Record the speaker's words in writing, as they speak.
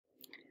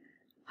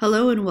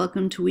Hello and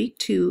welcome to week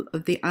 2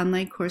 of the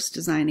Online Course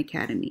Design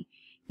Academy.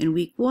 In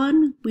week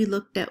 1, we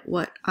looked at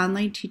what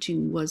online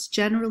teaching was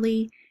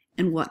generally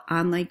and what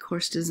online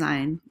course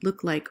design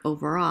looked like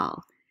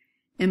overall.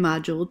 In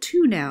module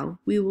 2 now,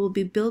 we will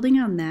be building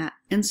on that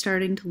and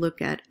starting to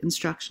look at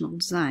instructional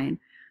design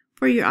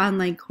for your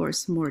online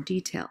course in more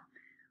detail,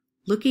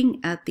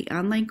 looking at the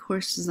online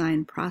course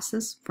design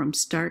process from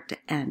start to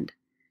end,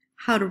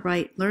 how to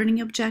write learning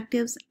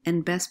objectives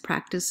and best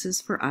practices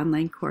for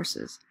online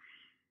courses.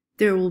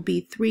 There will be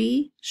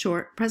 3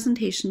 short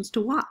presentations to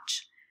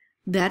watch.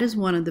 That is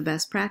one of the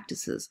best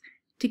practices,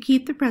 to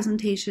keep the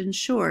presentations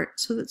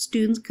short so that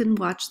students can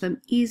watch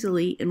them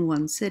easily in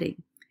one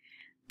sitting.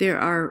 There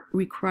are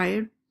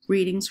required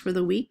readings for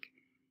the week,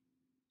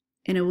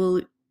 and it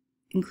will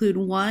include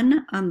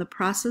one on the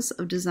process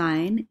of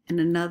design and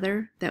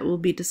another that will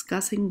be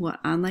discussing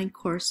what online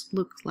course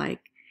looks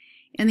like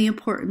and the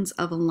importance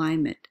of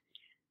alignment.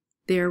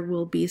 There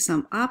will be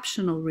some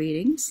optional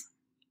readings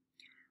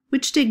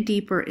which dig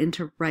deeper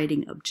into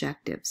writing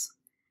objectives.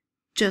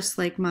 Just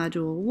like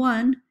Module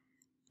 1,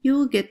 you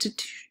will get to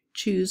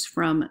choose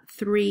from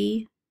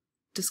 3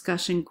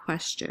 discussion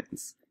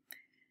questions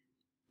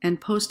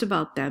and post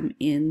about them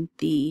in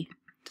the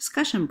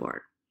discussion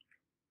board.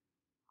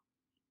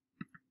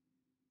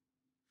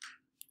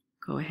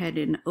 Go ahead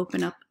and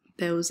open up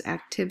those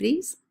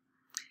activities.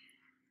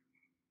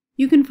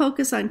 You can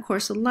focus on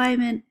course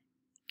alignment,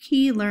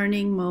 key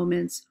learning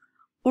moments,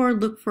 or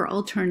look for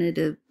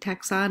alternative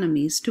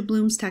taxonomies to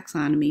Bloom's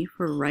taxonomy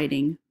for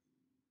writing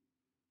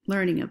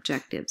learning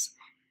objectives.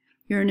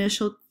 Your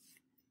initial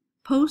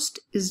post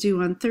is due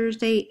on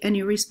Thursday and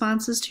your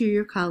responses to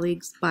your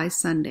colleagues by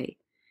Sunday.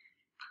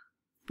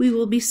 We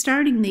will be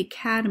starting the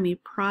Academy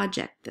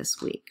project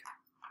this week.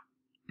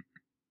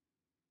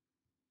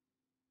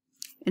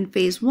 In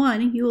Phase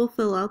 1, you will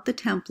fill out the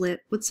template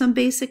with some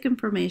basic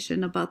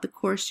information about the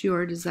course you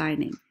are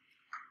designing.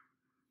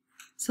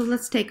 So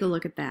let's take a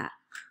look at that.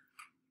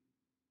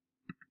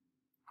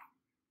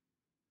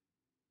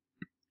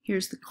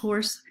 Here's the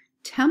course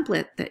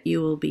template that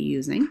you will be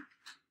using.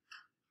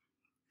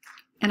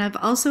 And I've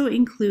also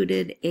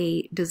included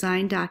a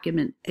design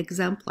document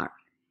exemplar.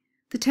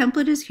 The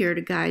template is here to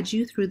guide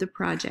you through the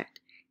project.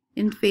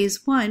 In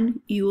Phase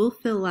 1, you will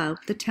fill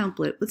out the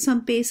template with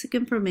some basic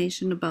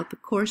information about the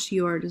course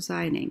you are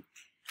designing.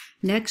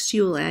 Next,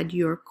 you will add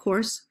your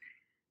course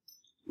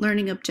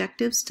learning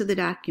objectives to the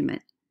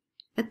document.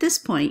 At this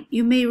point,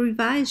 you may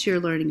revise your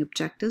learning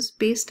objectives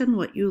based on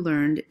what you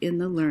learned in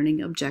the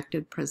learning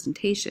objective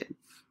presentation.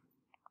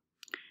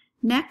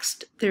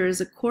 Next, there is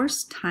a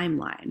course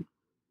timeline.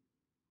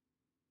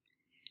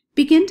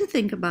 Begin to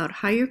think about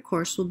how your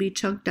course will be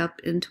chunked up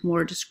into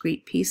more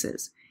discrete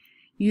pieces.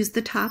 Use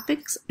the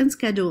Topics and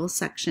Schedule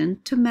section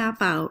to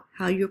map out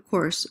how your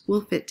course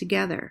will fit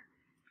together.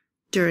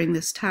 During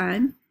this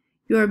time,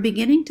 you are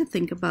beginning to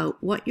think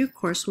about what your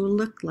course will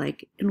look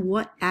like and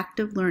what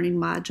active learning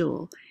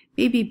module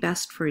may be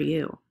best for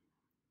you.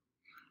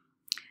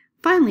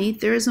 Finally,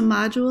 there is a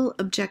module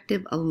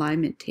objective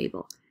alignment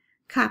table.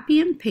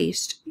 Copy and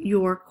paste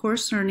your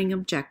course learning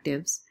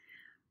objectives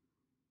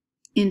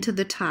into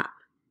the top.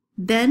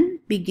 Then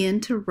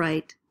begin to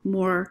write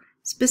more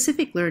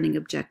specific learning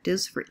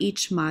objectives for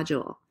each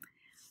module.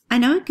 I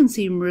know it can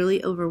seem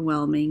really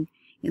overwhelming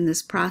in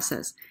this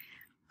process,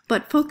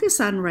 but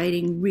focus on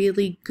writing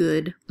really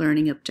good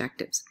learning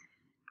objectives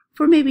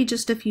for maybe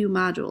just a few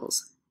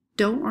modules.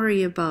 Don't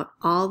worry about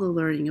all the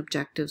learning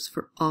objectives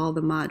for all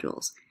the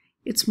modules.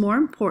 It's more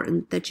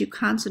important that you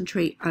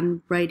concentrate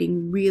on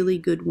writing really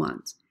good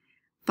ones.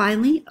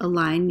 Finally,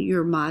 align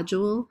your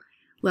module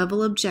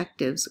level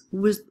objectives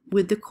with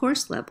the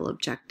course level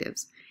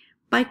objectives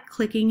by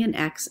clicking an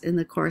X in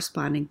the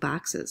corresponding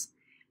boxes.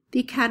 The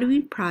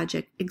Academy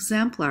Project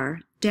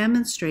Exemplar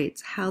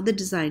demonstrates how the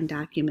design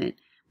document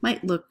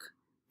might look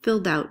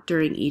filled out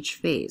during each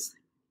phase.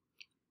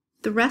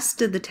 The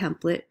rest of the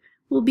template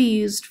will be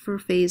used for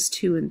Phase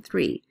 2 and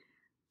 3,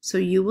 so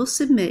you will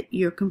submit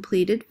your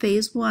completed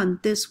Phase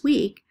 1 this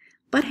week,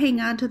 but hang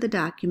on to the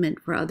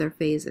document for other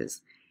phases,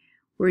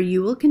 where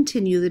you will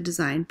continue the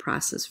design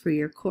process for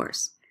your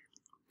course.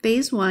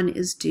 Phase 1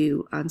 is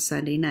due on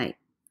Sunday night.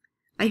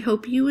 I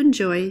hope you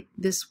enjoy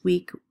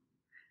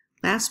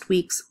last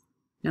week's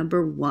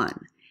number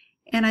 1,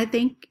 and I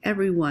thank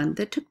everyone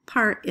that took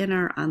part in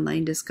our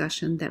online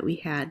discussion that we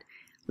had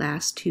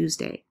last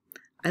Tuesday.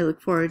 I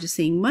look forward to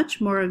seeing much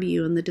more of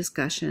you in the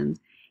discussion,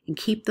 and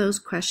keep those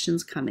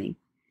questions coming.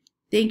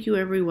 Thank you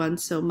everyone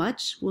so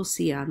much. We'll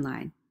see you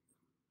online.